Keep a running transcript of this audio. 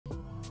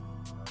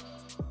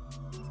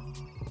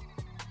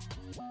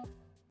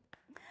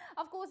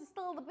course, is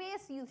still the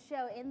best youth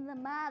show in the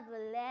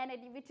motherland.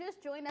 And if you just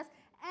joined us,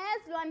 as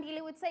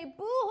Luandile would say,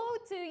 boo-hoo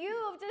to you.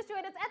 You've just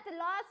joined us at the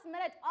last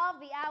minute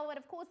of the hour.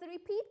 And of course, the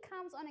repeat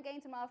comes on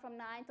again tomorrow from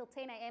 9 till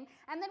 10 a.m.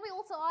 And then we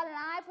also are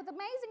live with an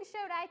amazing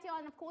show right here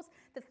on, of course,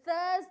 the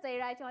Thursday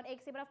right here on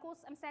EKSE. But of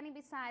course, I'm standing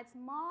beside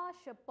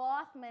Marsha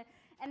Bothman.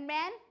 And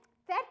man,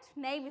 that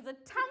name is a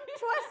tongue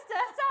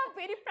twister, so I'm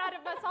very proud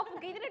of myself for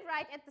getting it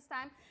right at this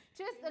time.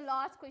 Just a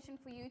last question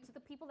for you, to the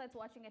people that's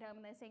watching at home,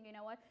 and they're saying, you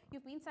know what,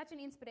 you've been such an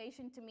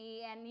inspiration to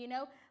me, and you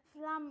know,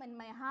 Vlam in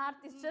my heart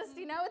is just,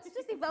 you know, it's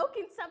just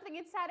evoking something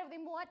inside of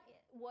them. What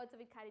words of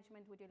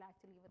encouragement would you like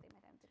to leave with them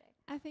at home today?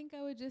 I think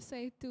I would just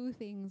say two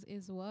things: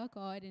 is work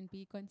hard and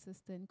be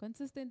consistent.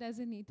 Consistent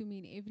doesn't need to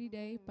mean every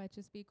day, but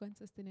just be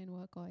consistent and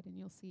work hard, and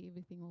you'll see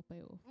everything will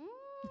pay off.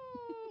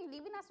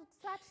 Leaving us with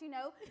such, you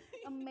know,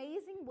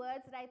 amazing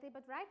words right there.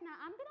 But right now,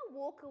 I'm going to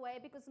walk away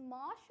because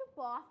Marsha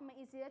Bothman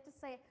is here to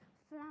say,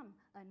 Vlam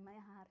in my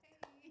heart.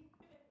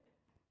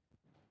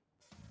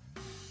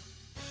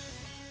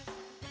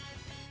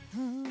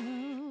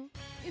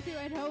 If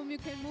you're at home, you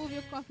can move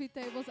your coffee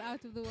tables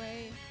out of the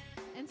way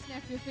and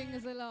snap your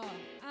fingers along.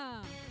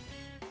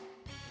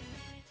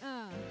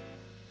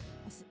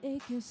 Als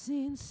ik je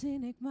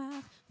zin ik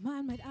mag,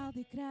 man met al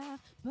die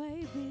kracht,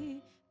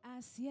 baby.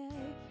 Als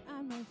jij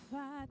aan mij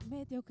vaart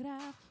met jouw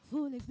kracht,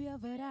 voel ik weer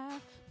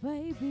verraad,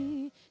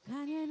 baby.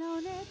 Kan je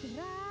nou net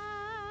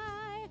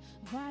draaien?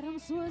 Waarom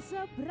zo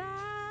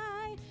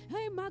braai?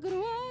 Hij mag er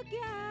ook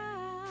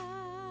ja,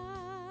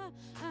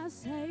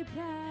 als hij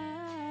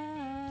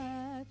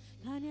praat.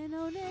 Kan je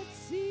nou net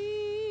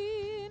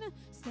zien?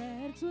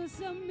 Sterk zoals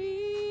een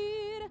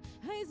mier,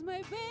 hij is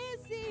mijn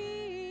bestie.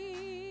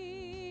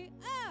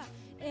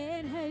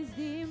 En hij is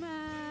die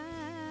man.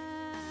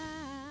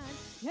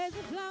 Hij is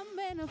een vlam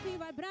en een vuur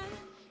wat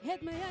brandt.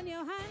 Het mij aan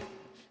jouw hand.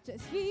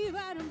 Just wie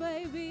warm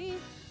baby.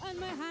 Aan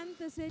mijn hand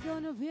is het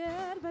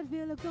ongeveer. Wat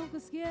wil ik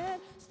donker skeer?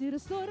 Stuur een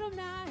storm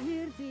naar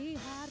hier die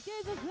hart. Hij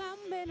is een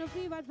vlam en een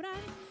vuur wat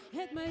brandt.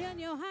 Het mij aan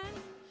jouw hand.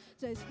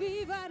 Just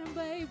wie warm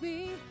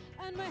baby.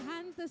 Aan mijn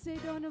hand is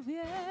het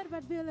ongeveer.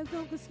 Wat wil ik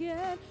donker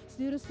skeer?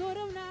 Stuur een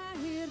storm naar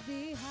hier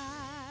die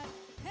hart.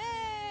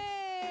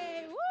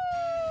 Hey! Woo!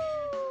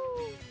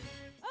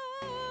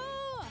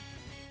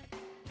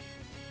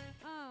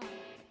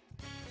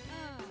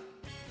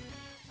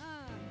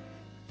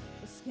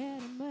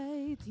 Bescherm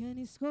mij, teen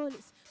die school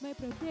is mijn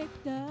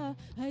protector.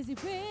 Hij is die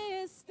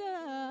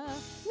beste.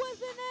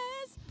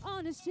 Weaponness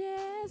on his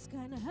chest.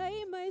 Kan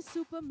hij mijn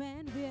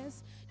Superman wees?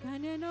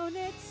 Kan je nou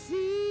net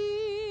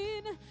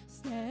zien?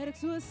 Sterk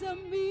zoals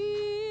een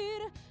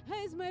mier.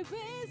 Hij is mijn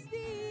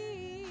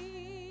bestie.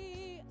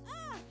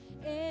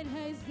 En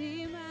hij is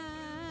die man.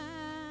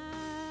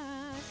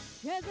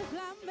 Hij is een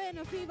vlam en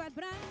een vuur wat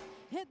brandt.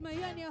 Het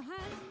mij aan jouw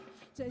hand.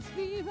 Zij is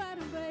wie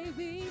warm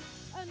baby.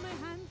 Aan mijn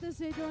hand is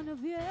het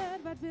ongeveer.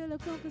 Wat wil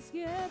ik donker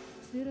scheer?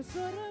 Stuur een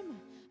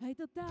storm. Hij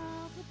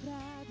totaal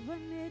gepraat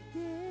wanneer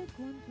dit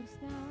kon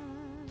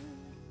verstaan.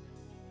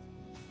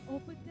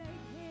 Op het tijd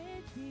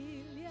het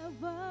die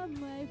leven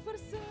mij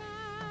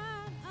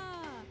verslaan.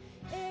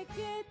 Ik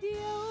heb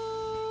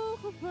jou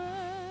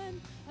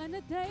gevonden. Aan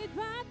de tijd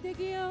wat ik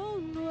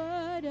jou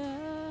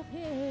nodig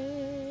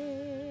heb.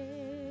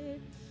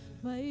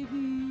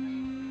 Baby.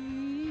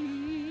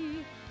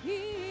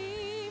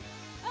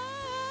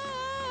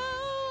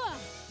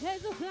 Hij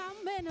is een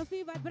vlam en een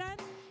vuur wat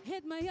brandt.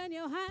 Het mij aan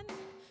jouw hand.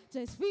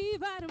 Zij is wie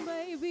warm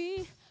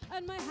baby.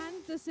 Aan mijn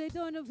hand is het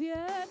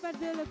ongeveer. Wat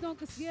wil ik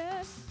donker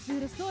scheer?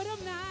 Stuur een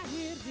storm naar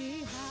hier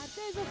die hart.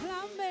 Hij is een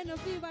vlam en een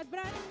vuur wat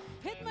brandt.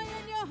 Het mij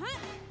aan jouw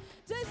hand.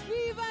 Zij is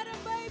wie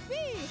warm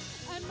baby.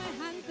 Aan mijn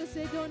hand is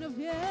het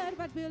ongeveer.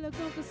 Wat wil ik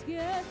donker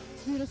scheer?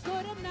 Stuur een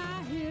storm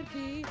naar hier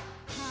die